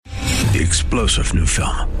The explosive new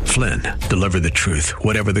film, Flynn, deliver the truth,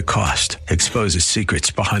 whatever the cost. Exposes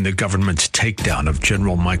secrets behind the government's takedown of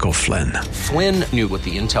General Michael Flynn. Flynn knew what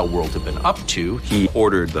the intel world had been up to. He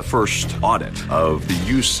ordered the first audit of the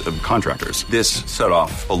use of contractors. This set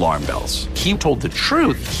off alarm bells. He told the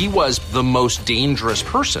truth. He was the most dangerous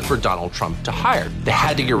person for Donald Trump to hire. They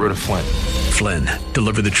had to get rid of Flynn. Flynn,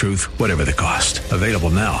 deliver the truth, whatever the cost. Available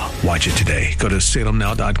now. Watch it today. Go to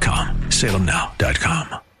salemnow.com.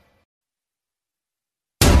 salemnow.com.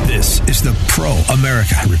 This is the Pro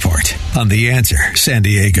America Report on The Answer San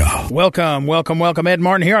Diego. Welcome. Ed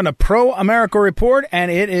Martin here on the Pro America Report,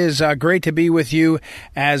 and it is great to be with you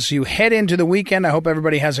as you head into the weekend. I hope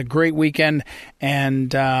everybody has a great weekend and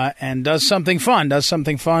does something fun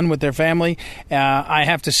with their family. I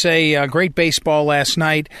have to say, great baseball last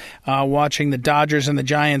night, watching the Dodgers and the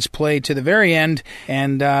Giants play to the very end.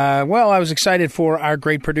 And, I was excited for our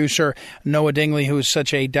great producer, Noah Dingley, who is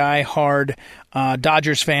such a die-hard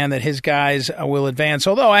Dodgers fan, that his guys will advance.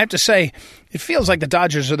 Although I have to say, it feels like the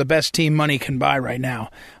Dodgers are the best team money can buy right now.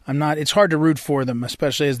 It's hard to root for them,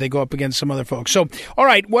 especially as they go up against some other folks. So, all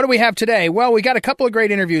right, what do we have today? Well, we got a couple of great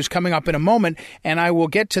interviews coming up in a moment, and I will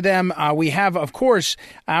get to them. We have, of course,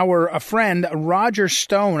 our friend Roger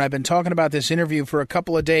Stone. I've been talking about this interview for a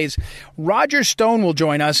couple of days. Roger Stone will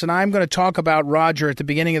join us, and I'm going to talk about Roger at the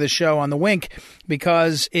beginning of the show on the Wink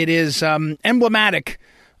because it is emblematic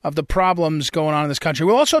of the problems going on in this country.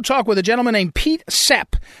 We'll also talk with a gentleman named Pete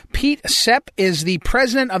Sepp. Pete Sepp is the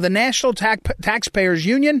president of the National Taxpayers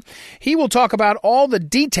Union. He will talk about all the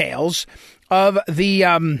details of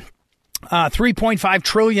the $3.5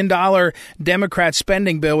 trillion Democrat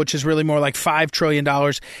spending bill, which is really more like $5 trillion.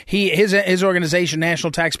 His organization,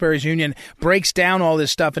 National Taxpayers Union, breaks down all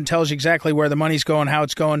this stuff and tells you exactly where the money's going, how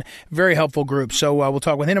it's going. Very helpful group. So we'll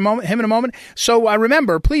talk with him in a moment. So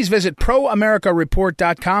remember, please visit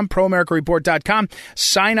proamericareport.com, proamericareport.com.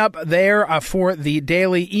 Sign up there for the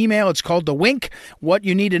daily email. It's called The Wink. What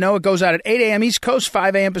you need to know. It goes out at 8 a.m. East Coast,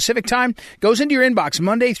 5 a.m. Pacific time. Goes into your inbox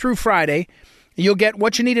Monday through Friday. You'll get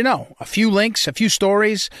what you need to know. A few links, a few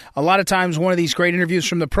stories, a lot of times one of these great interviews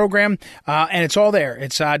from the program, and it's all there.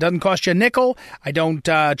 It doesn't cost you a nickel. I don't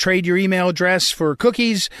trade your email address for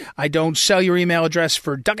cookies. I don't sell your email address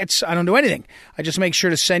for ducats. I don't do anything. I just make sure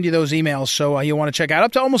to send you those emails, so you'll want to check out.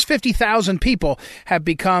 Up to almost 50,000 people have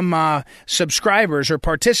become subscribers or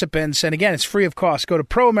participants, and again, it's free of cost. Go to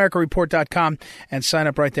proamericareport.com and sign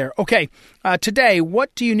up right there. Okay, today,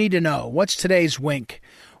 what do you need to know? What's today's Wink?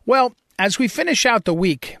 Well, as we finish out the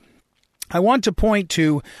week, I want to point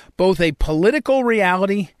to both a political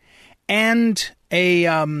reality and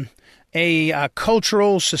a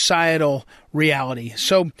cultural, societal reality.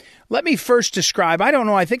 So let me first describe, I don't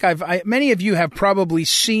know, I think many of you have probably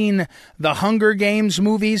seen the Hunger Games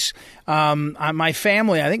movies. My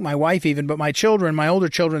family, I think my wife even, but my children, my older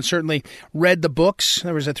children certainly read the books.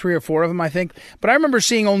 There was 3 or 4 of them, I think. But I remember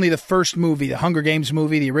seeing only the first movie, the Hunger Games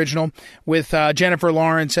movie, the original, with Jennifer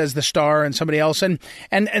Lawrence as the star and somebody else. And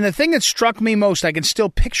the thing that struck me most, I can still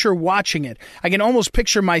picture watching it. I can almost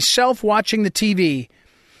picture myself watching the TV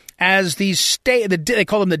as these they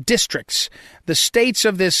call them the districts, the states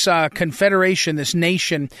of this confederation, this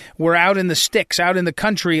nation, were out in the sticks, out in the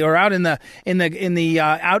country, or out in the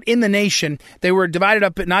nation. They were divided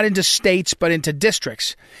up not into states but into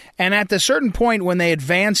districts. And at a certain point, when they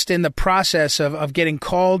advanced in the process of getting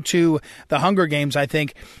called to the Hunger Games, I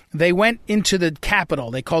think they went into the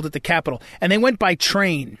capital. They called it the capital, and they went by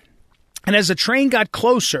train. And as the train got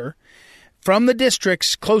closer, from the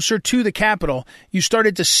districts closer to the capital, you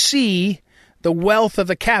started to see the wealth of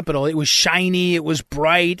the capital. It was shiny, it was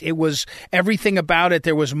bright, it was everything about it.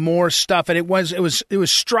 There was more stuff, and it was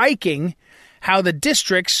striking how the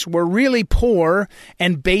districts were really poor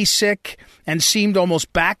and basic and seemed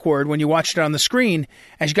almost backward when you watched it on the screen.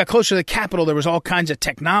 As you got closer to the capital, there was all kinds of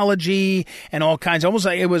technology and all kinds,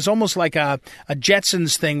 it was almost like a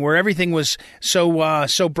Jetsons thing where everything was so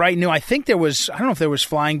bright and new. I think I don't know if there was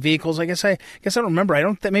flying vehicles. I guess I don't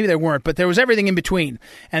remember. Maybe there weren't, but there was everything in between.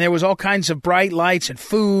 And there was all kinds of bright lights and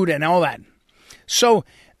food and all that. So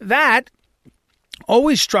that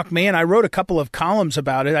always struck me, and I wrote a couple of columns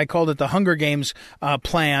about it. I called it the Hunger Games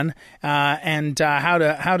plan, and how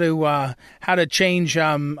to change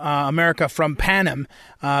America from Panem,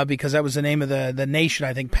 because that was the name of the nation,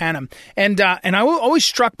 I think, Panem. And I was always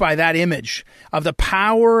struck by that image of the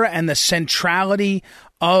power and the centrality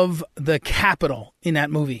of the capital in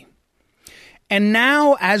that movie. And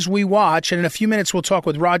now, as we watch, and in a few minutes we'll talk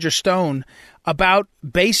with Roger Stone about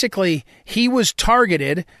basically he was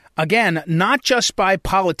targeted, again, not just by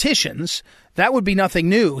politicians. That would be nothing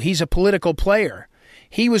new. He's a political player.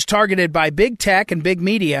 he was targeted by big tech and big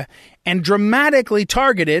media and dramatically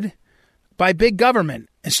targeted by big government,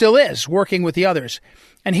 and still is, working with the others.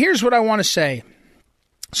 And here's what I want to say.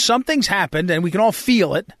 Something's happened, and we can all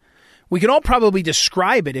feel it. We can all probably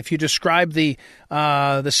describe it if you describe the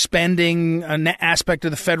spending aspect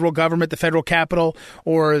of the federal government, the federal capital,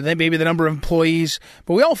 or maybe the number of employees.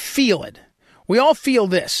 But we all feel it. We all feel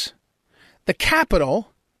this. The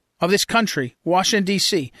capital of this country, Washington,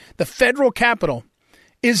 D.C., the federal capital,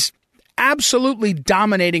 is absolutely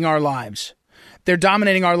dominating our lives. They're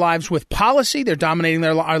dominating our lives with policy. They're dominating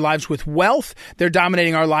our lives with wealth. They're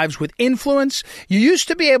dominating our lives with influence. You used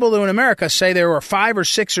to be able to, in America, say there were 5 or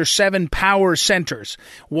 6 or 7 power centers.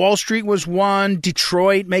 Wall Street was one.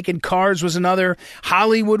 Detroit making cars was another.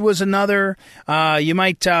 Hollywood was another. You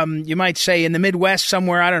might say in the Midwest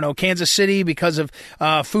somewhere, I don't know, Kansas City because of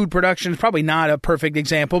food production. It's probably not a perfect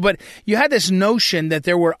example, but you had this notion that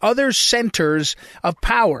there were other centers of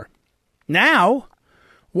power. Now,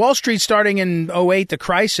 Wall Street, starting in 2008, the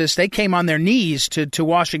crisis, they came on their knees to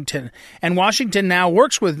Washington. And Washington now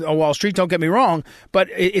works with Wall Street, don't get me wrong, but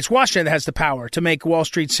it's Washington that has the power to make Wall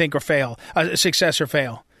Street sink or fail, success or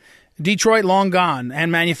fail. Detroit, long gone, and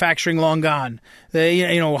manufacturing, long gone.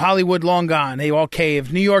 Hollywood, long gone. They all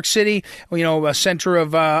caved. New York City, a center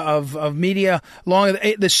of media, long.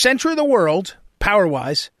 The center of the world,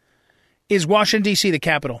 power-wise, is Washington, D.C., the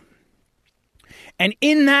capital. And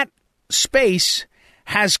in that space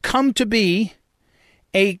has come to be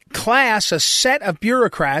a class, a set of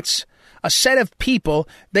bureaucrats, a set of people.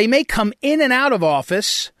 They may come in and out of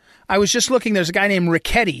office. I was just looking. There's a guy named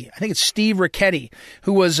Ricchetti. I think it's Steve Ricchetti,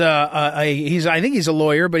 who was I think he's a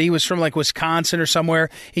lawyer, but he was from like Wisconsin or somewhere.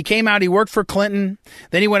 He came out. He worked for Clinton.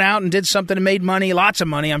 Then he went out and did something and made money, lots of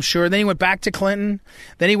money, I'm sure. Then he went back to Clinton.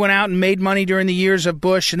 Then he went out and made money during the years of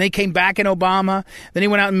Bush, and they came back in Obama. Then he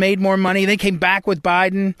went out and made more money. They came back with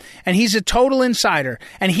Biden, and he's a total insider.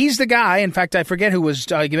 And he's the guy. In fact, I forget who was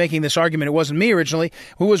making this argument. It wasn't me originally.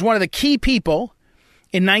 Who was one of the key people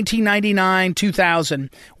in 1999, 2000,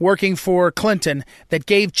 working for Clinton, that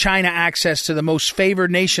gave China access to the most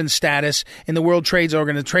favored nation status in the World Trade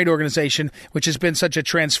Organization, which has been such a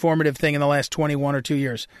transformative thing in the last 21 or 2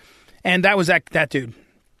 years. And that was that dude.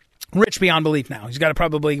 Rich beyond belief now. He's got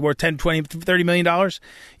probably worth $10, $20, $30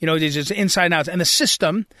 million. He's just inside and out. And the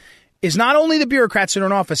system is not only the bureaucrats that are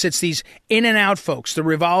in office, it's these in and out folks, the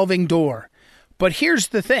revolving door. But here's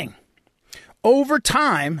the thing. Over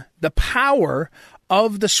time, the power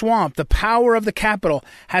of the swamp, the power of the capital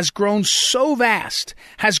has grown so vast,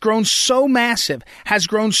 has grown so massive, has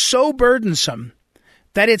grown so burdensome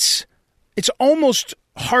that it's almost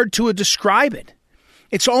hard to describe it.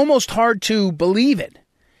 It's almost hard to believe it.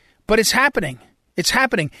 But it's happening. It's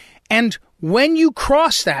happening. And when you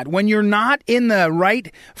cross that, when you're not in the right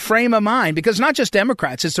frame of mind, because not just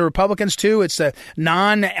Democrats, it's the Republicans too, it's the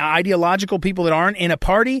non-ideological people that aren't in a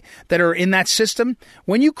party that are in that system,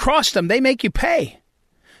 when you cross them, they make you pay.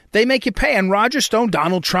 They make you pay. And Roger Stone,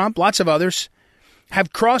 Donald Trump, lots of others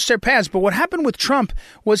have crossed their paths. But what happened with Trump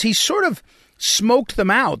was he sort of smoked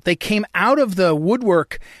them out. They came out of the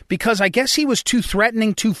woodwork because I guess he was too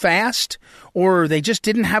threatening too fast, or they just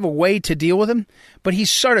didn't have a way to deal with him. But he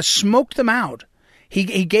sort of smoked them out.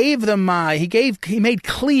 He gave them, he made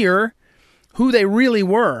clear who they really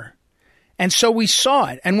were. And so we saw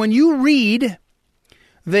it. And when you read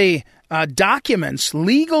the documents,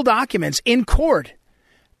 legal documents in court,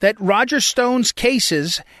 that Roger Stone's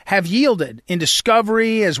cases have yielded in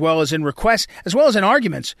discovery as well as in requests, as well as in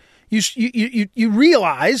arguments, you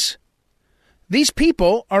realize these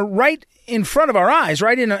people are right in front of our eyes,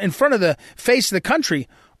 right in front of the face of the country,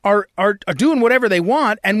 are doing whatever they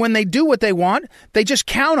want. And when they do what they want, they just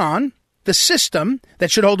count on the system that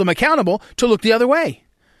should hold them accountable to look the other way.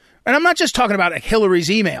 And I'm not just talking about Hillary's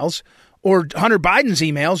emails or Hunter Biden's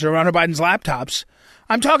emails or Hunter Biden's laptops.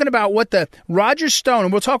 I'm talking about what the Roger Stone,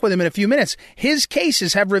 and we'll talk with him in a few minutes, his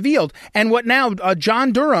cases have revealed. And what now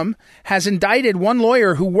John Durham has indicted one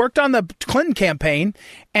lawyer who worked on the Clinton campaign.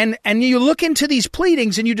 And you look into these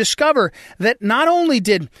pleadings and you discover that not only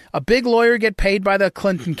did a big lawyer get paid by the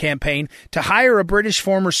Clinton campaign to hire a British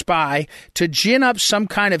former spy to gin up some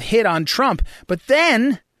kind of hit on Trump, but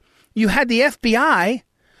then you had the FBI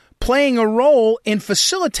playing a role in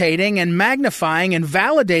facilitating and magnifying and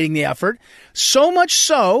validating the effort, so much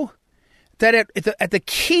so that at the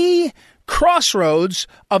key crossroads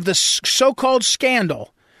of the so-called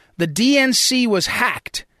scandal, the DNC was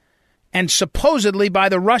hacked, and supposedly by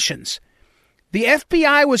the Russians. The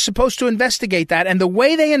FBI was supposed to investigate that, and the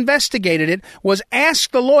way they investigated it was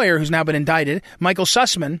ask the lawyer, who's now been indicted, Michael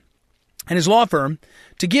Sussman, and his law firm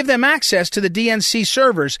to give them access to the DNC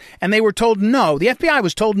servers. And they were told no. The FBI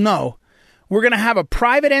was told no. We're going to have a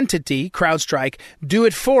private entity, CrowdStrike, do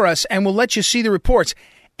it for us, and we'll let you see the reports.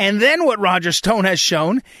 And then what Roger Stone has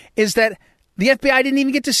shown is that the FBI didn't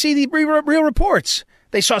even get to see the real reports.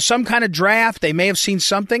 They saw some kind of draft. They may have seen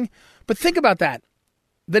something. But think about that.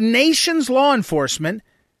 The nation's law enforcement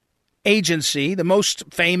agency, the most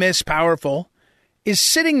famous, powerful, is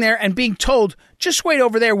sitting there and being told, just wait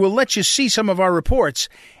over there, we'll let you see some of our reports.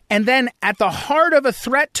 And then at the heart of a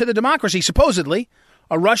threat to the democracy, supposedly,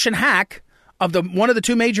 a Russian hack of one of the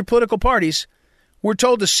two major political parties, we're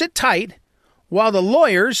told to sit tight while the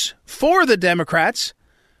lawyers for the Democrats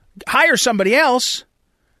hire somebody else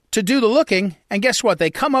to do the looking. And guess what?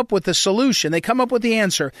 They come up with the solution. They come up with the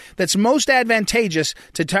answer that's most advantageous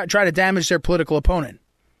to try to damage their political opponent.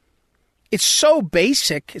 It's so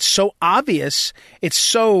basic. It's so obvious. It's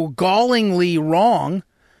so gallingly wrong.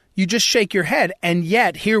 You just shake your head. And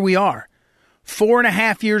yet, here we are.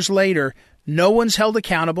 4.5 years later, no one's held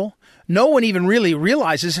accountable. No one even really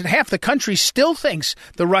realizes that half the country still thinks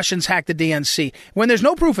the Russians hacked the DNC when there's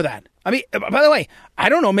no proof of that. I mean, by the way, I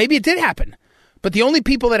don't know. Maybe it did happen. But the only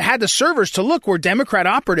people that had the servers to look were Democrat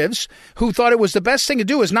operatives who thought it was the best thing to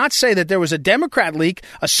do is not say that there was a Democrat leak,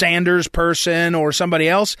 a Sanders person or somebody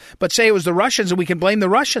else, but say it was the Russians and we can blame the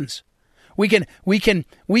Russians. We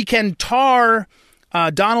can tar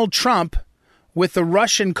Donald Trump with the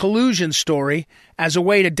Russian collusion story as a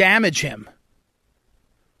way to damage him.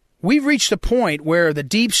 We've reached a point where the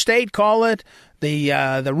deep state, call it,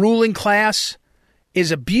 the ruling class,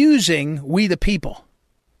 is abusing we the people.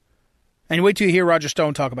 And wait till you hear Roger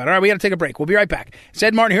Stone talk about it. All right, we got to take a break. We'll be right back. It's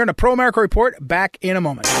Ed Martin here on the Pro America Report. Back in a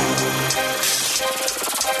moment.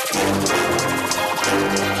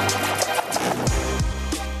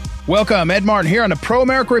 Welcome, Ed Martin here on the Pro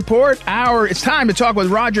America Report. It's time to talk with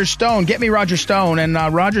Roger Stone. Get me Roger Stone. And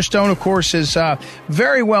Roger Stone, of course, is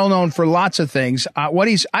very well known for lots of things. I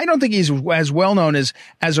don't think he's as well known as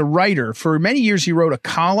a writer. For many years, he wrote a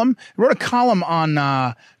column. He wrote a column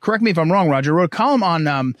on, correct me if I'm wrong, Roger, wrote a column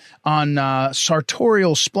on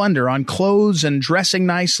sartorial splendor, on clothes and dressing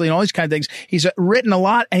nicely and all these kind of things. He's written a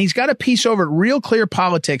lot, and he's got a piece over at Real Clear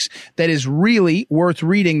Politics that is really worth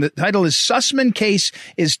reading. The title is Sussman Case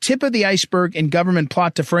is Tip of the Iceberg in Government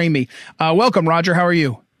Plot to Frame Me. Welcome, Roger. How are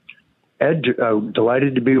you? Ed,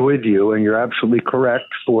 delighted to be with you, and you're absolutely correct.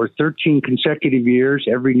 For 13 consecutive years,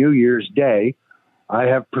 every New Year's Day, I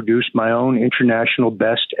have produced my own international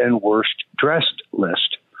best and worst dressed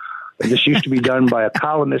list. And this used to be done by a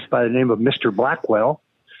columnist by the name of Mr. Blackwell,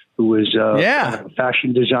 who was a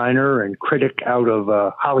fashion designer and critic out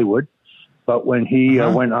of Hollywood. But when he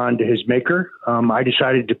went on to his maker, I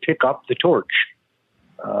decided to pick up the torch.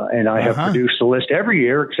 And I have produced a list every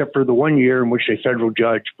year except for the 1 year in which a federal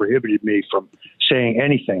judge prohibited me from saying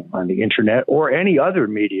anything on the internet or any other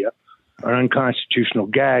media, an unconstitutional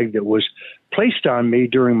gag that was placed on me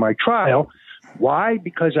during my trial. Why?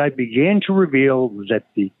 Because I began to reveal that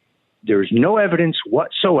there is no evidence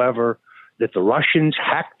whatsoever that the Russians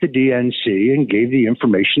hacked the DNC and gave the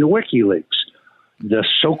information to WikiLeaks. The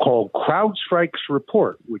so-called CrowdStrike's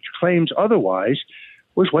report, which claims otherwise,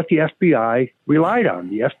 was what the FBI relied on.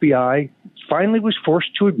 The FBI finally was forced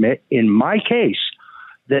to admit, in my case,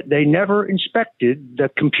 that they never inspected the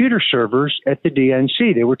computer servers at the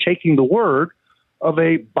DNC. They were taking the word of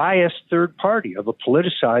a biased third party, of a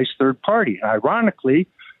politicized third party. Ironically,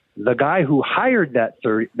 the guy who hired that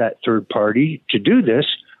third party to do this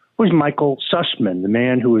was Michael Sussman, the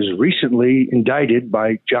man who was recently indicted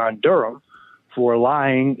by John Durham for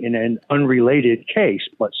lying in an unrelated case,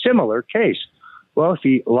 but similar case. Well, if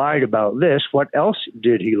he lied about this, what else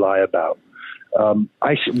did he lie about?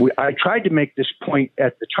 I tried to make this point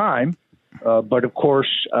at the time, but of course,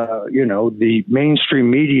 the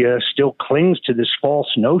mainstream media still clings to this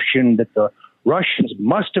false notion that the Russians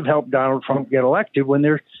must have helped Donald Trump get elected when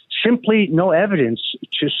there's simply no evidence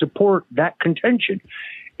to support that contention.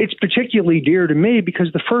 It's particularly dear to me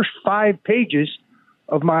because the first 5 pages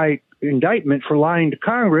of my indictment for lying to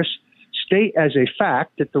Congress state as a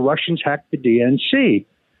fact that the Russians hacked the DNC.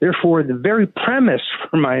 Therefore, the very premise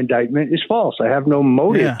for my indictment is false. I have no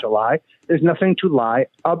motive to lie. There's nothing to lie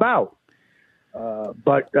about.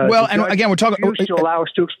 But and again, we're talking to allow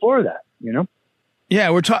us to explore that. Yeah,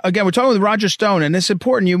 we're talking with Roger Stone, and it's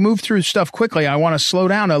important. You move through stuff quickly. I want to slow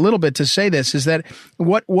down a little bit to say this: is that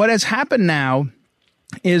what has happened now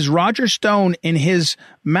is Roger Stone in his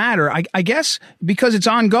matter, I guess, because it's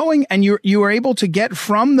ongoing and you are able to get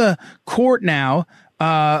from the court now,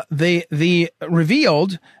 the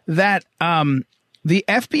revealed that, the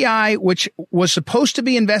FBI, which was supposed to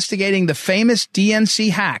be investigating the famous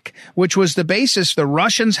DNC hack, which was the basis, the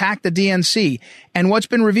Russians hacked the DNC. And what's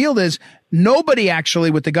been revealed is nobody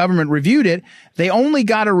actually with the government reviewed it. They only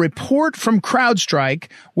got a report from CrowdStrike,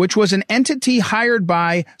 which was an entity hired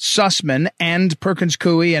by Sussman and Perkins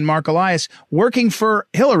Coie and Mark Elias working for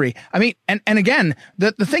Hillary. I mean, and again,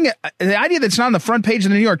 the thing, the idea that's not on the front page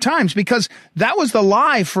of the New York Times, because that was the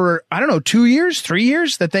lie for, 2 years, 3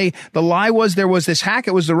 years, that the lie was there was this hack.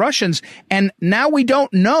 It was the Russians. And now we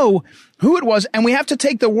don't know who it was. And we have to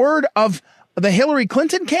take the word of the Hillary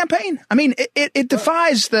Clinton campaign. I mean, it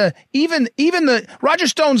defies even the Roger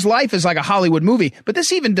Stone's life is like a Hollywood movie, but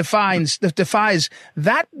this even defies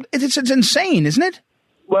that. It's insane, isn't it?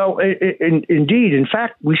 Well, indeed. In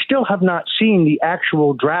fact, we still have not seen the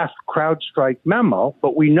actual draft CrowdStrike memo,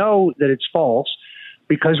 but we know that it's false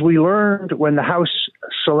because we learned when the House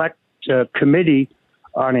Select Committee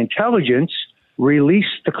on Intelligence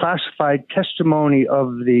released the classified testimony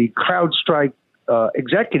of the CrowdStrike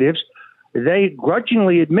executives. They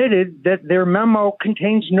grudgingly admitted that their memo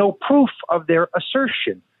contains no proof of their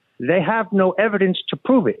assertion. They have no evidence to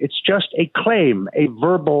prove it. It's just a claim, a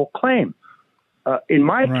verbal claim. In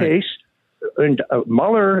my case,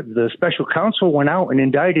 Mueller, the special counsel, went out and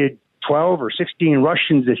indicted 12 or 16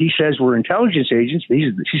 Russians that he says were intelligence agents.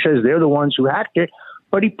 He says they're the ones who hacked it,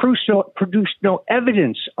 but he produced no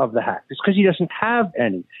evidence of the hack. It's because he doesn't have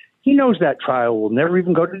any. He knows that trial will never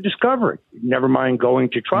even go to discovery, never mind going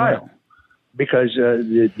to trial. Right. Because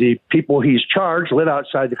the people he's charged live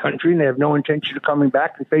outside the country and they have no intention of coming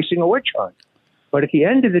back and facing a witch hunt. But at the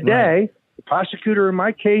end of the day, the prosecutor in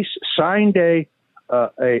my case signed a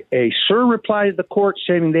reply to the court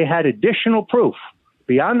saying they had additional proof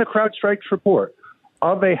beyond the CrowdStrike's report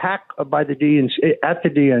of a hack by the DNC at the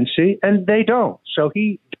DNC, and they don't. So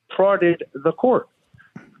he defrauded the court.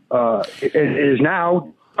 It is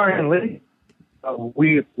now finally.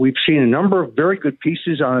 We've seen a number of very good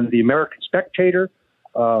pieces on the American Spectator.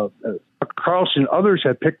 Carlson, others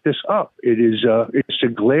have picked this up. It's a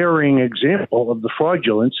glaring example of the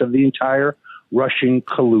fraudulence of the entire Russian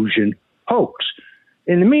collusion hoax.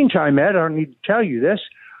 In the meantime, Ed, I don't need to tell you this.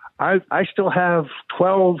 I still have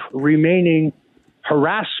 12 remaining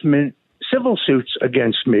harassment civil suits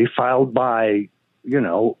against me filed by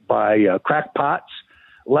crackpots,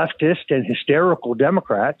 leftist, and hysterical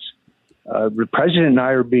Democrats. The president and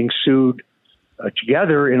I are being sued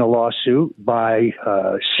together in a lawsuit by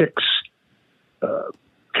 6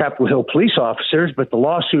 Capitol Hill police officers, but the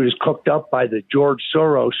lawsuit is cooked up by the George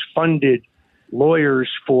Soros-funded Lawyers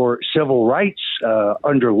for Civil Rights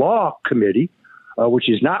under Law Committee, which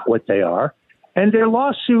is not what they are. And their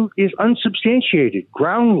lawsuit is unsubstantiated,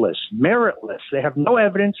 groundless, meritless. They have no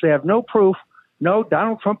evidence. They have no proof. No,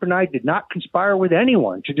 Donald Trump and I did not conspire with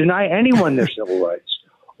anyone to deny anyone their civil rights.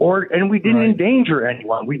 And we didn't endanger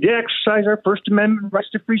anyone. We did exercise our First Amendment rights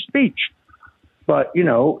to free speech. But,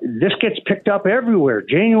 this gets picked up everywhere.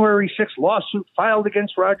 January 6th lawsuit filed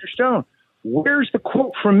against Roger Stone. Where's the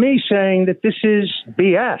quote from me saying that this is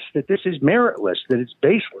BS, that this is meritless, that it's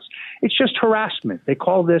baseless? It's just harassment. They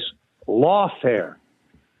call this lawfare.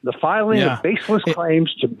 The filing of baseless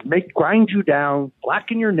claims to grind you down,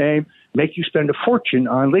 blacken your name, make you spend a fortune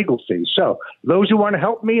on legal fees. So those who want to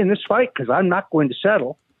help me in this fight, because I'm not going to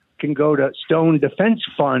settle, can go to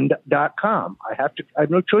StoneDefenseFund.com. I have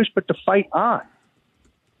no choice but to fight on.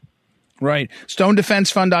 Right.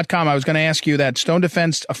 StoneDefenseFund.com. I was going to ask you that.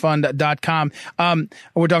 StoneDefenseFund.com.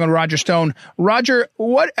 We're talking to Roger Stone. Roger,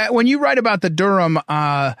 when you write about the Durham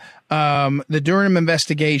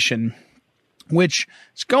investigation, which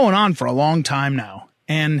is going on for a long time now,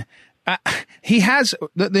 and he has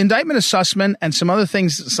the indictment of Sussman and some other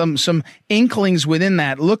things, some inklings within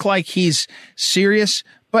that look like he's serious.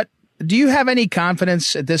 But do you have any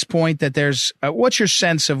confidence at this point that there's what's your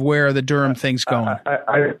sense of where the Durham thing's going?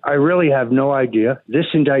 I really have no idea. This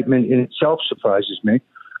indictment in itself surprises me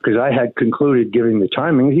because I had concluded, given the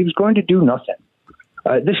timing, he was going to do nothing.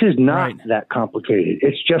 This is not that complicated.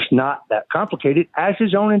 It's just not that complicated, as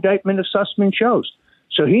his own indictment of Sussman shows.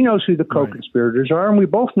 So he knows who the co-conspirators are, and we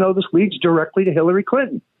both know this leads directly to Hillary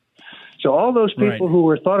Clinton. So all those people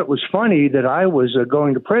who thought it was funny that I was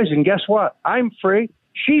going to prison, guess what? I'm free.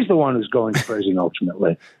 She's the one who's going to prison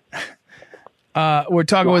ultimately. We're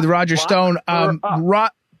talking with Roger Stone.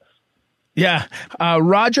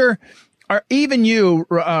 Roger, are even you,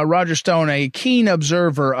 Roger Stone, a keen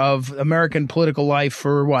observer of American political life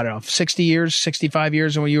for 60 years, 65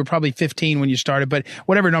 years? And you were probably 15 when you started, but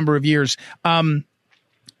whatever number of years.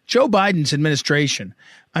 Joe Biden's administration,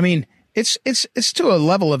 I mean, it's to a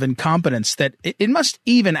level of incompetence that it must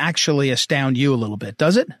even actually astound you a little bit,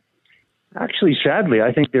 does it? Actually, sadly,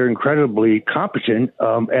 I think they're incredibly competent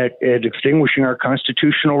at extinguishing our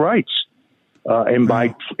constitutional rights. And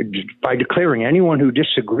by declaring anyone who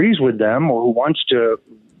disagrees with them or who wants to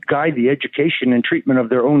guide the education and treatment of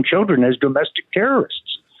their own children as domestic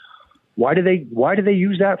terrorists. Why do they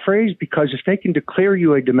use that phrase? Because if they can declare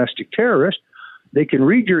you a domestic terrorist, they can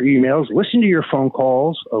read your emails, listen to your phone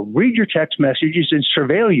calls, read your text messages, and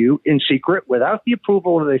surveil you in secret without the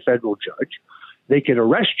approval of a federal judge. They could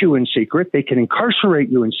arrest you in secret. They can incarcerate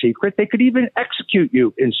you in secret. They could even execute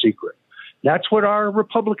you in secret. That's what our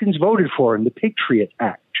Republicans voted for in the Patriot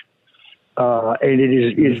Act. And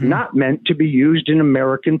it is not meant to be used in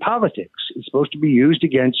American politics. It's supposed to be used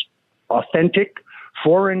against authentic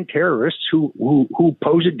foreign terrorists who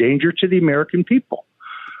pose a danger to the American people.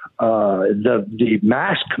 The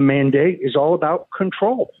mask mandate is all about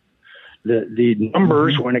control. The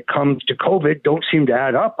numbers when it comes to COVID don't seem to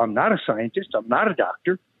add up. I'm not a scientist. I'm not a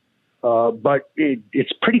doctor. But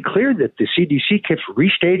it's pretty clear that the CDC keeps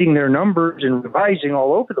restating their numbers and revising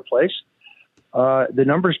all over the place. The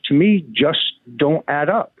numbers, to me, just don't add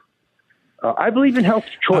up. I believe in health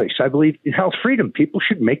choice. I believe in health freedom. People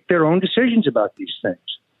should make their own decisions about these things.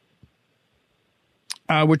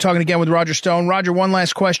 We're talking again with Roger Stone. Roger, one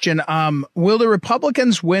last question. Will the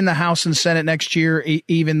Republicans win the House and Senate next year,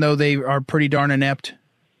 even though they are pretty darn inept?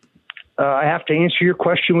 I have to answer your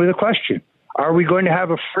question with a question. Are we going to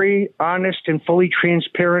have a free, honest, and fully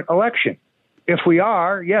transparent election? If we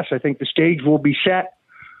are, yes, I think the stage will be set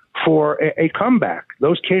for a comeback.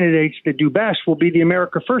 Those candidates that do best will be the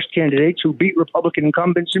America First candidates who beat Republican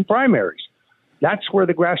incumbents in primaries. That's where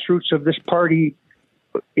the grassroots of this party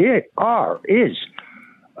is.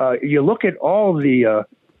 You look at all the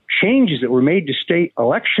changes that were made to state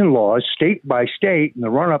election laws, state by state, in the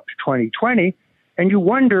run-up to 2020, and you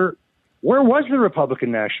wonder, where was the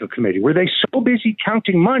Republican National Committee? Were they so busy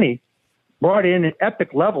counting money brought in at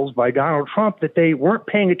epic levels by Donald Trump that they weren't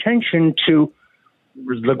paying attention to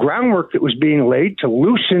the groundwork that was being laid to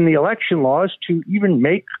loosen the election laws to even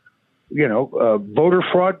make, voter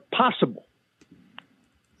fraud possible?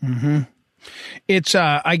 Mm-hmm. It's,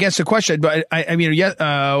 I guess, a question, but I mean,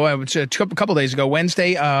 it's a couple days ago,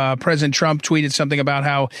 Wednesday, President Trump tweeted something about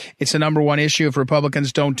how it's the number one issue if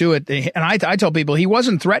Republicans don't do it. And I tell people he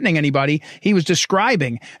wasn't threatening anybody. He was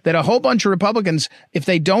describing that a whole bunch of Republicans, if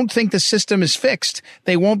they don't think the system is fixed,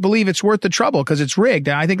 they won't believe it's worth the trouble because it's rigged.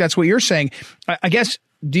 And I think that's what you're saying. I guess,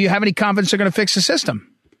 do you have any confidence they're going to fix the system?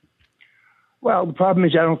 Well, the problem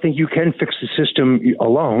is I don't think you can fix the system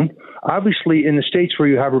alone. Obviously, in the states where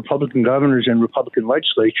you have Republican governors and Republican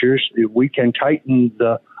legislatures, we can tighten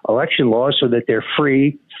the election laws so that they're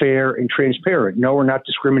free, fair, and transparent. No, we're not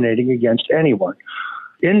discriminating against anyone.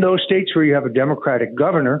 In those states where you have a Democratic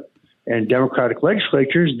governor and Democratic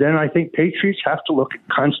legislatures, then I think patriots have to look at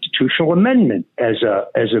constitutional amendment as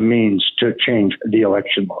a means to change the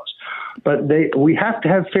election laws. But we have to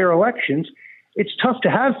have fair elections. It's tough to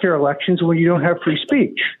have fair elections when you don't have free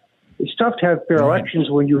speech. It's tough to have fair elections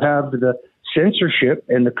when you have the censorship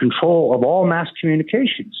and the control of all mass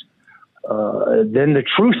communications. Then the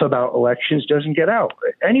truth about elections doesn't get out.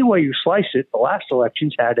 Any way you slice it, the last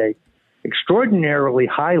elections had a extraordinarily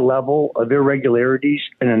high level of irregularities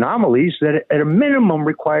and anomalies that at a minimum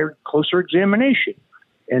required closer examination.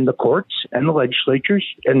 And the courts and the legislatures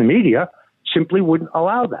and the media simply wouldn't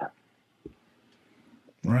allow that.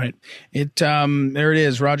 Right. There it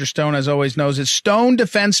is. Roger Stone, as always, knows it's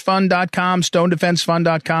StoneDefenseFund.com,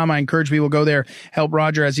 StoneDefenseFund.com. I encourage people to go there, help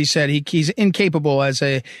Roger. As he said, he's incapable as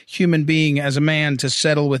a human being, as a man, to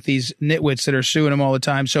settle with these nitwits that are suing him all the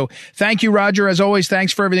time. So thank you, Roger. As always,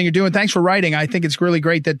 thanks for everything you're doing. Thanks for writing. I think it's really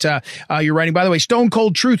great that you're writing. By the way,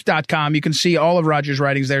 StoneColdTruth.com. You can see all of Roger's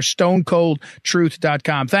writings there,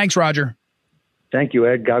 StoneColdTruth.com. Thanks, Roger. Thank you,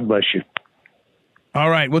 Ed. God bless you. All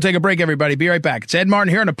right, we'll take a break, everybody. Be right back. It's Ed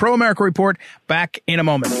Martin here on the Pro America Report. Back in a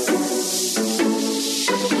moment.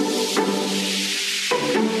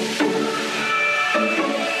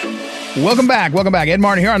 Welcome back. Ed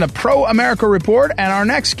Martin here on the Pro America Report. And our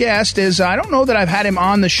next guest is, I don't know that I've had him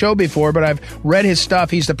on the show before, but I've read his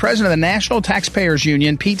stuff. He's the president of the National Taxpayers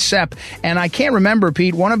Union, Pete Sepp. And I can't remember,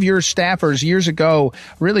 Pete, one of your staffers years ago,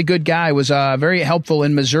 really good guy, was very helpful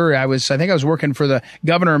in Missouri. I think I was working for the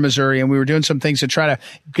governor of Missouri, and we were doing some things to try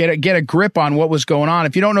to get a grip on what was going on.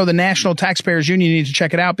 If you don't know the National Taxpayers Union, you need to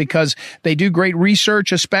check it out because they do great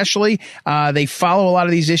research, especially. They follow a lot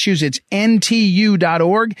of these issues. It's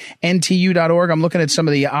NTU.org. NTU.org. I'm looking at some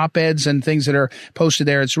of the op-eds and things that are posted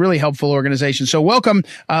there. It's a really helpful organization. So welcome,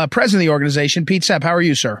 president of the organization, Pete Sepp. How are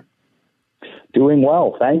you, sir? Doing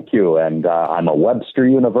well, thank you. And I'm a Webster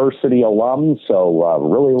University alum, so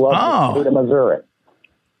really love the state of Missouri.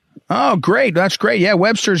 Oh, great. That's great. Yeah,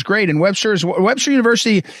 Webster's great. And Webster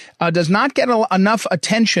University does not get enough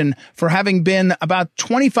attention for having been about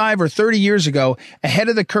 25 or 30 years ago ahead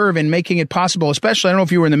of the curve in making it possible, especially, I don't know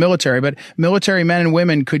if you were in the military, but military men and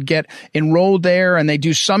women could get enrolled there, and they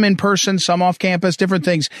do some in person, some off campus, different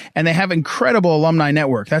things. And they have incredible alumni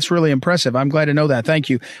network. That's really impressive. I'm glad to know that. Thank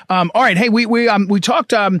you. All right. Hey, we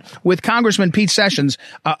talked with Congressman Pete Sessions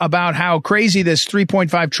about how crazy this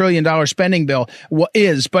 $3.5 trillion spending bill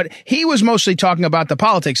is, but he was mostly talking about the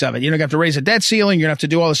politics of it. You're going to have to raise a debt ceiling. You're going to have to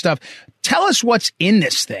do all this stuff. Tell us what's in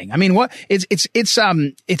this thing. I mean,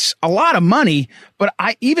 it's a lot of money, but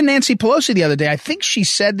even Nancy Pelosi the other day, I think she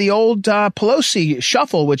said the old Pelosi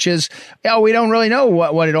shuffle, which is, we don't really know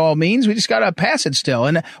what it all means. We just got to pass it still.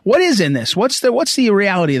 And what is in this? What's the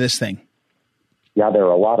reality of this thing? Yeah, there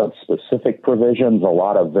are a lot of specific provisions, a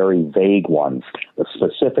lot of very vague ones. The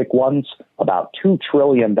specific ones, about $2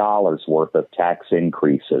 trillion worth of tax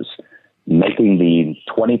increases, making the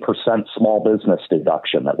 20% small business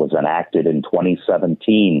deduction that was enacted in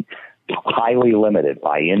 2017 highly limited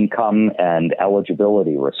by income and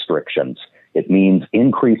eligibility restrictions. It means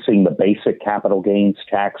increasing the basic capital gains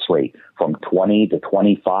tax rate from 20 to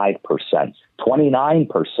 25%,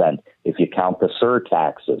 29% if you count the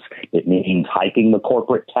surtaxes. It means hiking the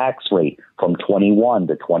corporate tax rate from 21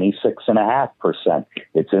 to 26.5%.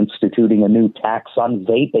 It's instituting a new tax on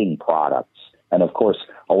vaping products. And of course,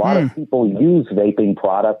 a lot of people use vaping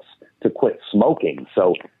products to quit smoking.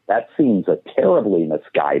 So that seems a terribly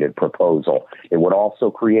misguided proposal. It would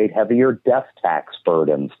also create heavier death tax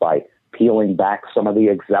burdens by peeling back some of the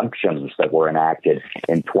exemptions that were enacted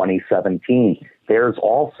in 2017. There's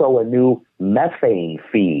also a new methane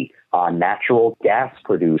fee on natural gas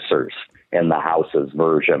producers in the House's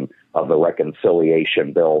version of the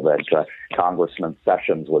reconciliation bill that Congressman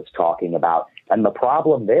Sessions was talking about. And the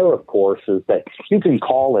problem there, of course, is that you can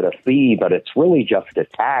call it a fee, but it's really just a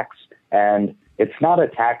tax. And it's not a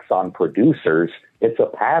tax on producers. It's a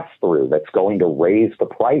pass-through that's going to raise the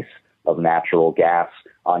price of natural gas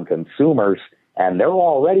on consumers. And they're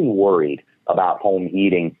already worried about home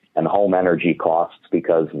heating and home energy costs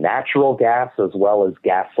because natural gas as well as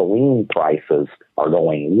gasoline prices are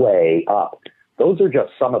going way up. Those are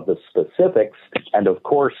just some of the specifics. And of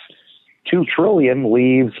course, $2 trillion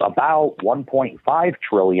leaves about $1.5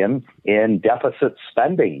 trillion in deficit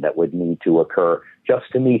spending that would need to occur just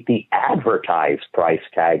to meet the advertised price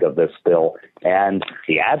tag of this bill. And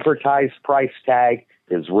the advertised price tag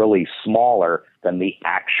is really smaller than the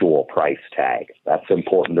actual price tag. That's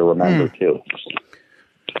important to remember, too.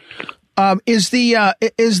 How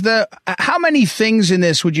many things in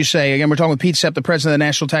this would you say, again, we're talking with Pete Sepp, the president of the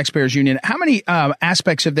National Taxpayers Union, how many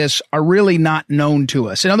aspects of this are really not known to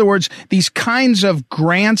us? In other words, these kinds of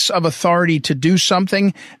grants of authority to do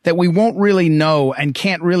something that we won't really know and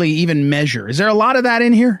can't really even measure. Is there a lot of that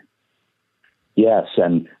in here? Yes,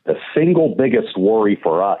 and the single biggest worry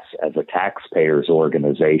for us as a taxpayers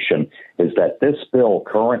organization is that this bill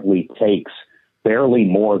currently takes barely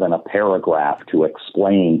more than a paragraph to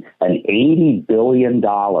explain an $80 billion,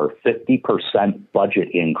 50% budget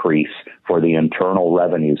increase for the Internal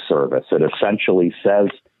Revenue Service. It essentially says,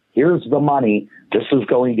 here's the money. This is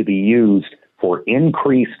going to be used for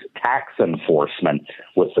increased tax enforcement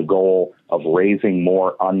with the goal of raising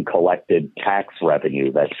more uncollected tax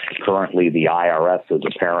revenue that currently the IRS is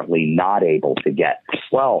apparently not able to get.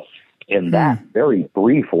 Well, in that very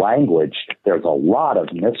brief language, there's a lot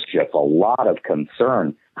of mischief, a lot of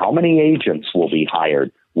concern. How many agents will be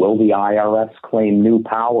hired? Will the IRS claim new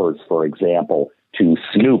powers, for example, to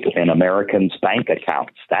snoop in Americans' bank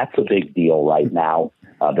accounts? That's a big deal right now.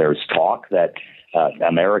 There's talk that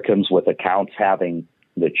Americans with accounts having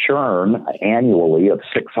the churn annually of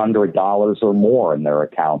 $600 or more in their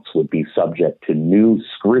accounts would be subject to new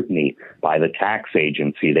scrutiny by the tax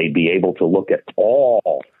agency. They'd be able to look at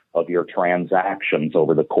all of your transactions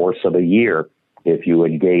over the course of a year if you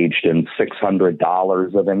engaged in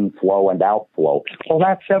 $600 of inflow and outflow. Well,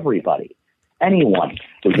 that's everybody. Anyone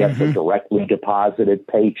who gets a directly deposited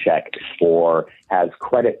paycheck or has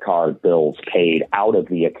credit card bills paid out of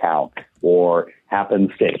the account or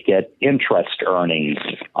happens to get interest earnings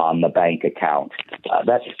on the bank account.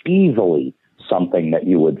 That's easily something that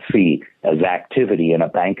you would see as activity in a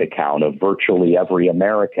bank account of virtually every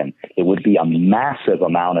American. It would be a massive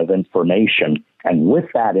amount of information. And with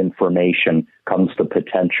that information comes the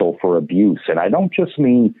potential for abuse. And I don't just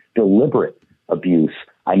mean deliberate abuse.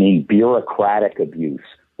 I mean bureaucratic abuse.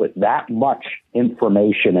 With that much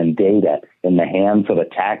information and data in the hands of a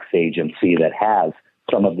tax agency that has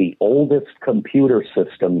some of the oldest computer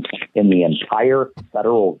systems in the entire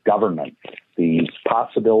federal government, the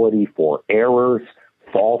possibility for errors,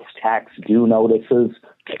 false tax due notices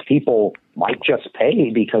that people might just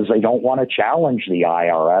pay because they don't want to challenge the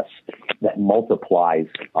IRS that multiplies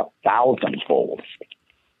 1,000-fold.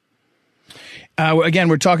 Again,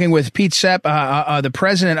 we're talking with Pete Sepp, the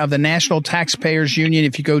president of the National Taxpayers Union.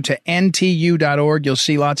 If you go to ntu.org, you'll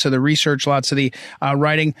see lots of the research, lots of the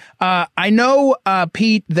writing. I know,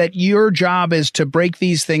 Pete, that your job is to break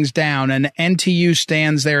these things down, and NTU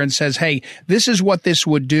stands there and says, hey, this is what this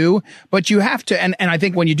would do. But you have to, and I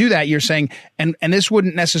think when you do that, you're saying, and this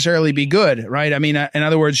wouldn't necessarily be good, right? I mean, in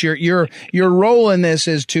other words, your role in this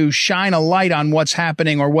is to shine a light on what's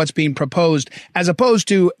happening or what's being proposed, as opposed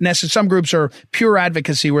to some groups are pure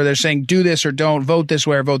advocacy where they're saying do this or don't, vote this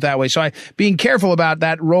way or vote that way. So being careful about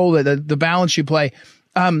that role, the balance you play.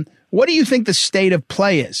 What do you think the state of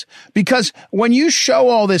play is? Because when you show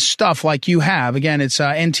all this stuff like you have, again, it's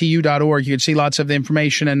ntu.org. You can see lots of the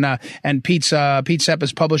information, and Pete Sepp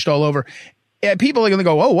is published all over. People are going to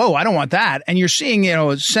go, whoa, I don't want that. And you're seeing,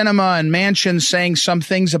 Sinema and Manchin saying some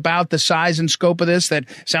things about the size and scope of this that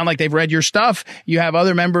sound like they've read your stuff. You have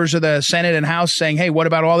other members of the Senate and House saying, hey, what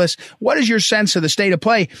about all this? What is your sense of the state of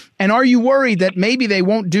play? And are you worried that maybe they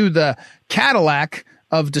won't do the Cadillac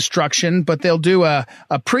of destruction, but they'll do a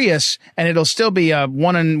Prius and it'll still be a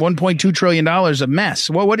 $1.2 trillion of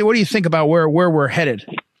mess? What do you think about where we're headed?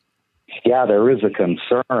 Yeah, there is a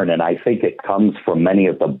concern, and I think it comes from many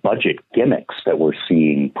of the budget gimmicks that we're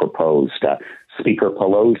seeing proposed. Speaker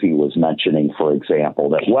Pelosi was mentioning, for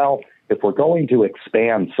example, that, if we're going to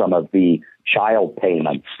expand some of the child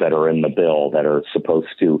payments that are in the bill that are supposed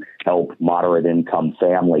to help moderate income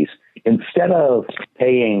families, instead of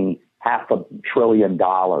paying $500 billion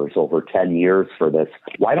over 10 years for this,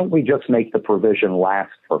 why don't we just make the provision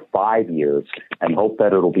last for 5 years and hope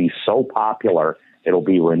that it'll be so popular it'll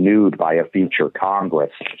be renewed by a future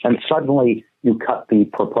Congress? And suddenly you cut the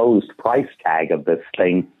proposed price tag of this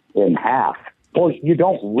thing in half. Well, you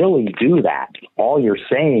don't really do that. All you're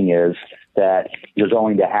saying is that you're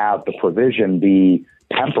going to have the provision be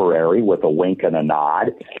temporary with a wink and a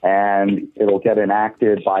nod, and it'll get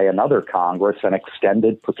enacted by another Congress and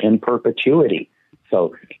extended in perpetuity.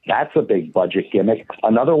 So that's a big budget gimmick.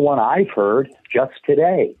 Another one I've heard just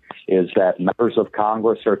today is that members of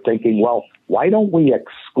Congress are thinking, why don't we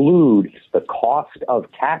exclude the cost of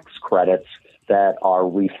tax credits that are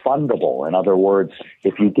refundable? In other words,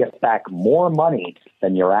 if you get back more money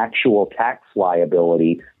than your actual tax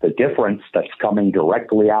liability, the difference that's coming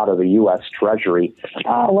directly out of the U.S. Treasury,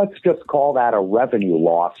 let's just call that a revenue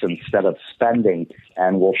loss instead of spending,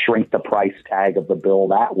 and we'll shrink the price tag of the bill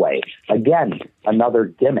that way. Again, another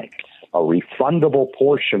gimmick. A refundable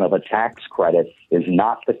portion of a tax credit is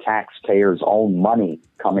not the taxpayer's own money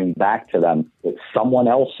coming back to them. It's someone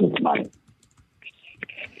else's money.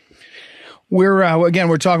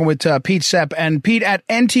 We're talking with Pete Sepp, and Pete at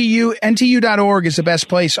ntu.org is the best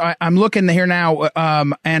place. I'm looking here now,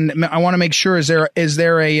 and I want to make sure, is there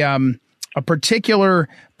a particular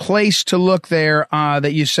place to look there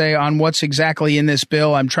that you say on what's exactly in this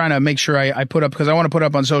bill? I'm trying to make sure I put up, because I want to put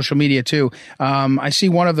up on social media too. I see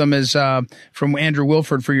one of them is from Andrew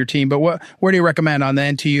Wilford for your team, but where do you recommend on the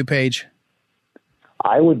NTU page?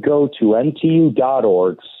 I would go to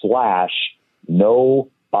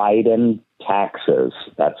ntu.org/no Biden taxes.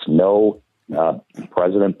 That's no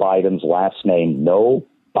President Biden's last name, no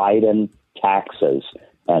Biden taxes.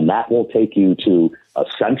 And that will take you to a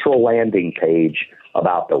central landing page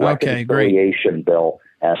about the reconciliation bill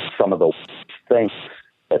and some of the things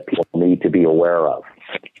that people need to be aware of.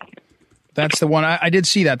 That's the one. I did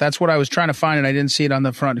see that. That's what I was trying to find, and I didn't see it on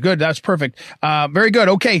the front. Good. That's perfect. Very good.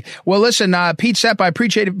 Okay. Well, listen, Pete Sepp, I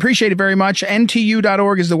appreciate it very much.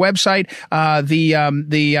 NTU.org is the website. The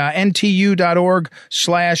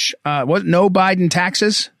NTU.org/no Biden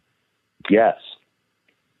taxes. Yes.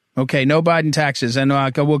 Okay. No Biden taxes. And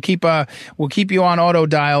we'll keep you on auto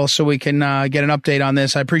dial so we can get an update on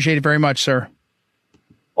this. I appreciate it very much, sir.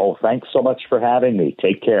 Oh, thanks so much for having me.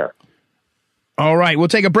 Take care. All right, we'll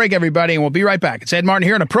take a break, everybody, and we'll be right back. It's Ed Martin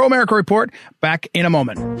here on a Pro America Report. Back in a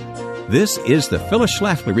moment. This is the Phyllis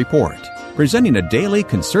Schlafly Report, presenting a daily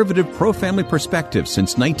conservative pro-family perspective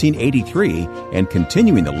since 1983 and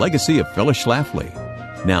continuing the legacy of Phyllis Schlafly.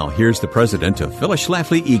 Now, here's the president of Phyllis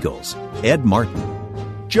Schlafly Eagles, Ed Martin.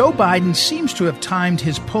 Joe Biden seems to have timed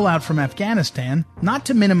his pullout from Afghanistan not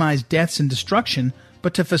to minimize deaths and destruction,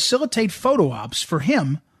 but to facilitate photo ops for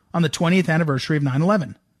him on the 20th anniversary of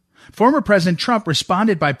 9/11. Former President Trump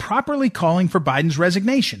responded by properly calling for Biden's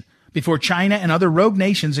resignation before China and other rogue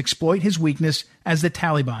nations exploit his weakness as the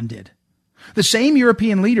Taliban did. The same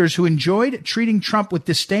European leaders who enjoyed treating Trump with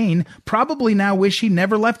disdain probably now wish he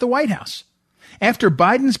never left the White House. After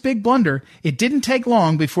Biden's big blunder, it didn't take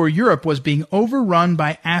long before Europe was being overrun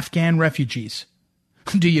by Afghan refugees.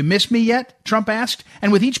 Do you miss me yet? Trump asked.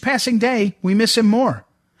 And with each passing day, we miss him more.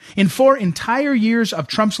 In 4 entire years of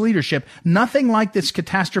Trump's leadership, nothing like this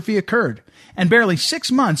catastrophe occurred. And barely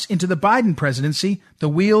 6 months into the Biden presidency, the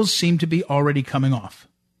wheels seem to be already coming off.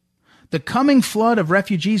 The coming flood of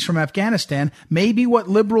refugees from Afghanistan may be what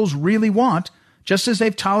liberals really want, just as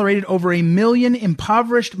they've tolerated over 1 million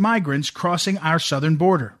impoverished migrants crossing our southern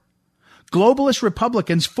border. Globalist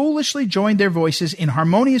Republicans foolishly joined their voices in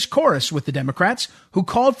harmonious chorus with the Democrats, who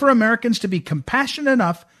called for Americans to be compassionate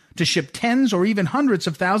enough to ship tens or even hundreds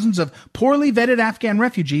of thousands of poorly vetted Afghan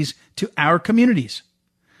refugees to our communities.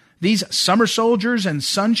 These summer soldiers and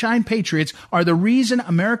sunshine patriots are the reason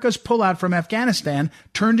America's pullout from Afghanistan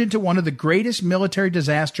turned into one of the greatest military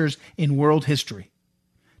disasters in world history.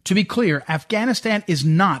 To be clear, Afghanistan is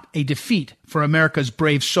not a defeat for America's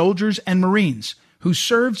brave soldiers and Marines who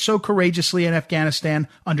served so courageously in Afghanistan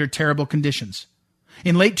under terrible conditions.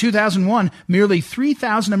 In late 2001, merely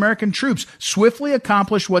 3,000 American troops swiftly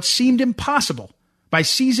accomplished what seemed impossible by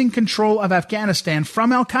seizing control of Afghanistan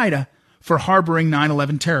from al-Qaeda for harboring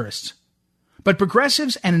 9/11 terrorists. But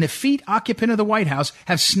progressives and an effete occupant of the White House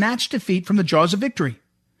have snatched defeat from the jaws of victory.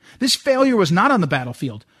 This failure was not on the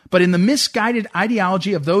battlefield, but in the misguided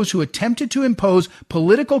ideology of those who attempted to impose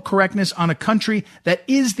political correctness on a country that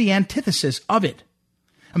is the antithesis of it.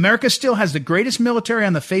 America still has the greatest military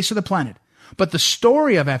on the face of the planet, but the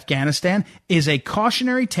story of Afghanistan is a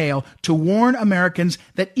cautionary tale to warn Americans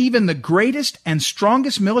that even the greatest and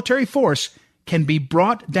strongest military force can be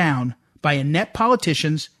brought down by inept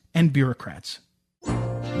politicians and bureaucrats.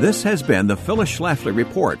 This has been the Phyllis Schlafly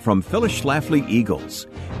Report from Phyllis Schlafly Eagles.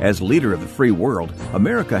 As leader of the free world,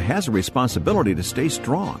 America has a responsibility to stay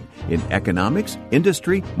strong in economics,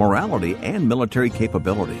 industry, morality, and military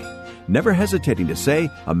capability. Never hesitating to say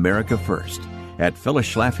America first. At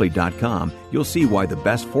phyllisschlafly.com, you'll see why the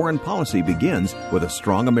best foreign policy begins with a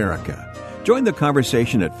strong America. Join the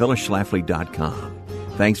conversation at phyllisschlafly.com.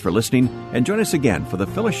 Thanks for listening, and join us again for the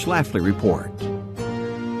Phyllis Schlafly Report.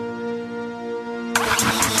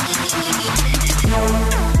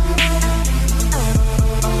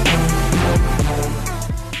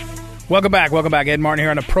 Welcome back. Ed Martin here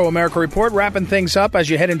on the Pro America Report, wrapping things up as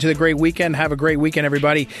you head into the great weekend. Have a great weekend,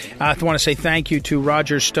 everybody. I want to say thank you to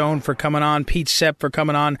Roger Stone for coming on, Pete Sepp for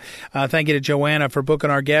coming on. Thank you to Joanna for booking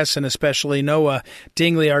our guests, and especially Noah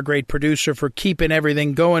Dingley, our great producer, for keeping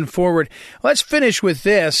everything going forward. Let's finish with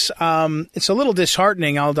this. It's a little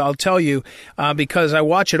disheartening, I'll tell you, because I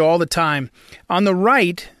watch it all the time. On the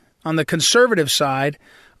right, on the conservative side,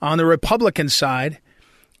 on the Republican side,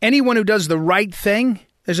 anyone who does the right thing,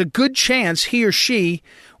 there's a good chance he or she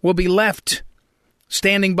will be left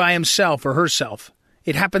standing by himself or herself.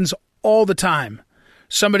 It happens all the time.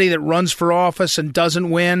 Somebody that runs for office and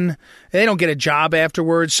doesn't win, they don't get a job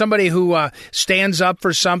afterwards. Somebody who stands up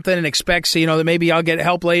for something and expects, that maybe I'll get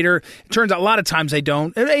help later. It turns out a lot of times they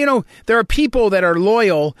don't. There are people that are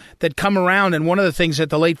loyal that come around, and one of the things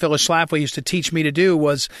that the late Phyllis Schlafly used to teach me to do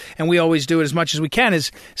was, and we always do it as much as we can,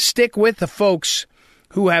 is stick with the folks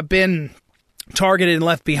who have been targeted and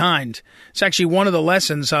left behind. It's actually one of the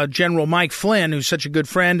lessons. General Mike Flynn, who's such a good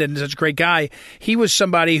friend and such a great guy, he was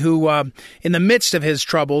somebody who, in the midst of his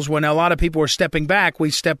troubles, when a lot of people were stepping back, we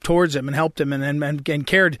stepped towards him and helped him and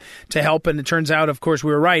cared to help. And it turns out, of course,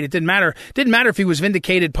 we were right. It didn't matter. It didn't matter if he was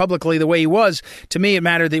vindicated publicly the way he was. To me, it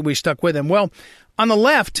mattered that we stuck with him. Well, on the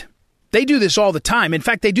left, they do this all the time. In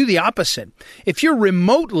fact, they do the opposite. If you're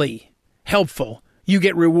remotely helpful, you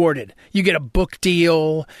get rewarded. You get a book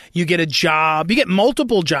deal. You get a job. You get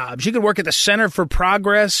multiple jobs. You could work at the Center for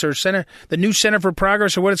Progress or the new Center for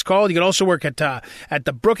Progress or what it's called. You could also work at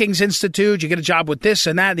the Brookings Institute. You get a job with this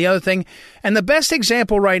and that and the other thing. And the best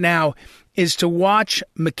example right now is to watch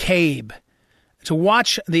McCabe, to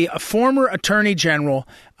watch the former Attorney General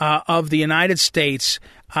of the United States,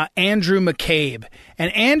 Andrew McCabe.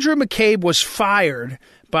 And Andrew McCabe was fired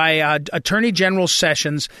by Attorney General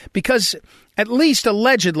Sessions because, at least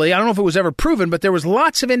allegedly, I don't know if it was ever proven, but there was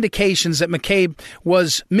lots of indications that McCabe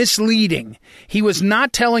was misleading. He was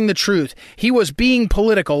not telling the truth. He was being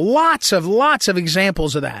political. Lots of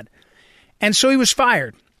examples of that. And so he was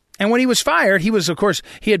fired. And when he was fired, he was, of course,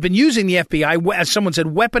 he had been using the FBI, as someone said,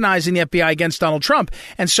 weaponizing the FBI against Donald Trump.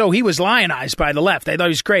 And so he was lionized by the left. They thought he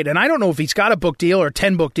was great. And I don't know if he's got a book deal or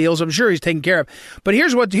 10 book deals. I'm sure he's taken care of. But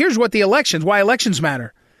here's what why elections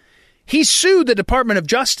matter. He sued the Department of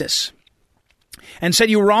Justice and said,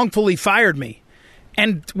 you wrongfully fired me.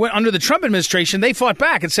 And under the Trump administration, they fought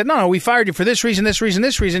back and said, no, we fired you for this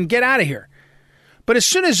reason, get out of here. But as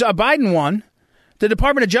soon as Biden won, the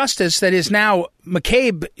Department of Justice, that is now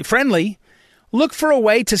McCabe-friendly, looked for a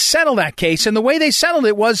way to settle that case. And the way they settled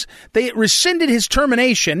it was they rescinded his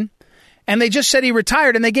termination, and they just said he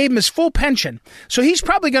retired, and they gave him his full pension. So he's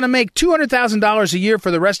probably going to make $200,000 a year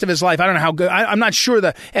for the rest of his life. I don't know how good. I'm not sure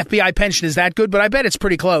the FBI pension is that good, but I bet it's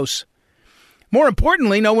pretty close. More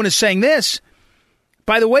importantly, no one is saying this.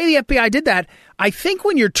 By the way the FBI did that, I think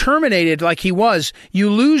when you're terminated like he was, you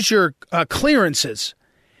lose your clearances.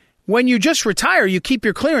 When you just retire, you keep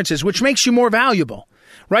your clearances, which makes you more valuable,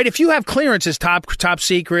 right? If you have clearances, top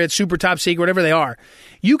secret, super top secret, whatever they are,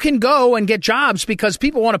 you can go and get jobs because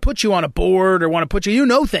people want to put you on a board or want to put you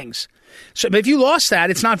know things. So but if you lost that,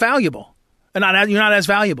 it's not valuable. You're not as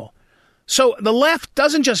valuable. So the left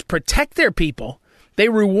doesn't just protect their people, they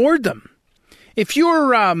reward them. If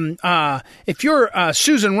you're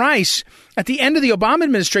Susan Rice, at the end of the Obama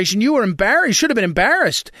administration, you were embarrassed. You should have been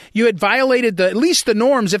embarrassed. You had violated at least the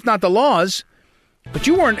norms, if not the laws, but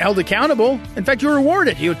you weren't held accountable. In fact, you were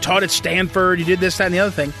rewarded. You taught at Stanford. You did this, that, and the other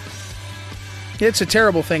thing. It's a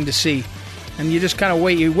terrible thing to see. And you just kind of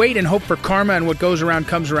wait. You wait and hope for karma, and what goes around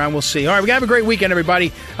comes around. We'll see. All right, we got to have a great weekend,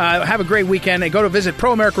 everybody. Have a great weekend. And go to visit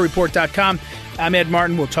ProAmericaReport.com. I'm Ed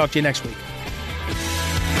Martin. We'll talk to you next week.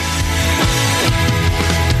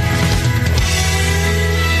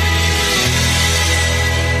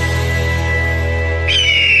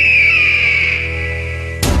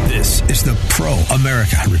 Is the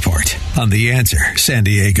Pro-America Report on The Answer San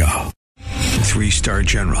Diego. 3-star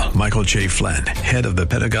General Michael J. Flynn, head of the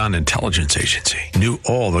Pentagon Intelligence Agency, knew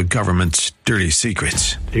all the government's dirty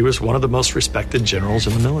secrets. He was one of the most respected generals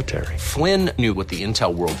in the military. Flynn knew what the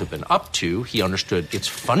intel world had been up to. He understood its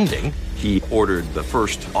funding. He ordered the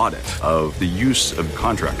first audit of the use of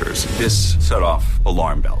contractors. This set off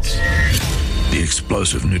alarm bells. The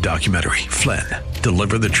explosive new documentary, Flynn,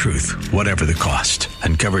 Deliver the Truth, Whatever the Cost,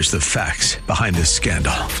 uncovers the facts behind this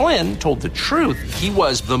scandal. Flynn told the truth. He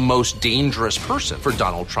was the most dangerous person for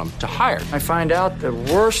Donald Trump to hire. I find out the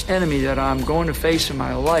worst enemy that I'm going to face in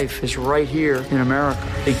my life is right here in America.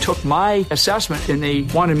 They took my assessment and they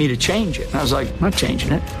wanted me to change it. And I was like, I'm not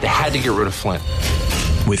changing it. They had to get rid of Flynn.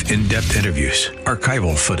 With in-depth interviews,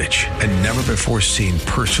 archival footage, and never-before-seen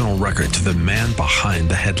personal records of the man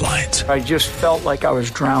behind the headlines. I just felt like I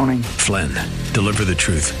was drowning. Flynn, Deliver the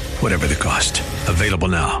Truth, Whatever the Cost. Available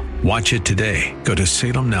now. Watch it today. Go to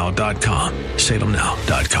salemnow.com.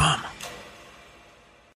 salemnow.com.